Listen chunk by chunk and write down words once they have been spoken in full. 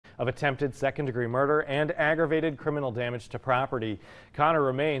of attempted second-degree murder and aggravated criminal damage to property. Connor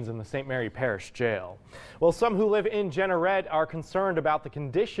remains in the St. Mary Parish Jail. Well, some who live in Jeanerette are concerned about the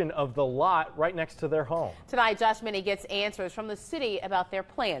condition of the lot right next to their home. Tonight, Josh Minnie gets answers from the city about their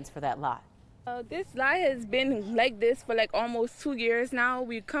plans for that lot. This lot has been like this for like almost 2 years now.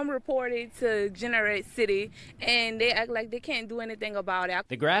 We come reported to Jeanerette City, and they act like they can't do anything about it.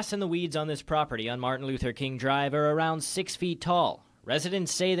 The grass and the weeds on this property on Martin Luther King Drive are around 6 feet tall.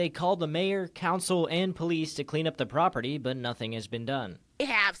 Residents say they called the mayor, council, and police to clean up the property, but nothing has been done. They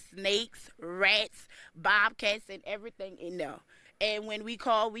have snakes, rats, bobcats, and everything in there. And when we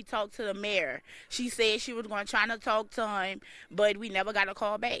called, we talked to the mayor. She said she was going to try to talk to him, but we never got a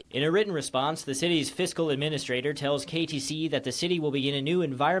call back. In a written response, the city's fiscal administrator tells KATC that the city will begin a new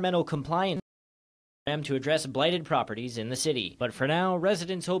environmental compliance program to address blighted properties in the city. But for now,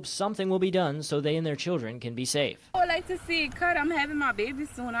 residents hope something will be done so they and their children can be safe. I would like to see it cut. I'm having my baby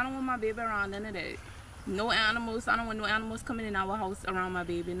soon. I don't want my baby around none of that. No animals. I don't want no animals coming in our house around my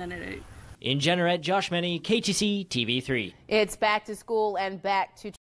baby, none of that. In Jeanerette, Josh Minnie, KATC TV3. It's back to school and back to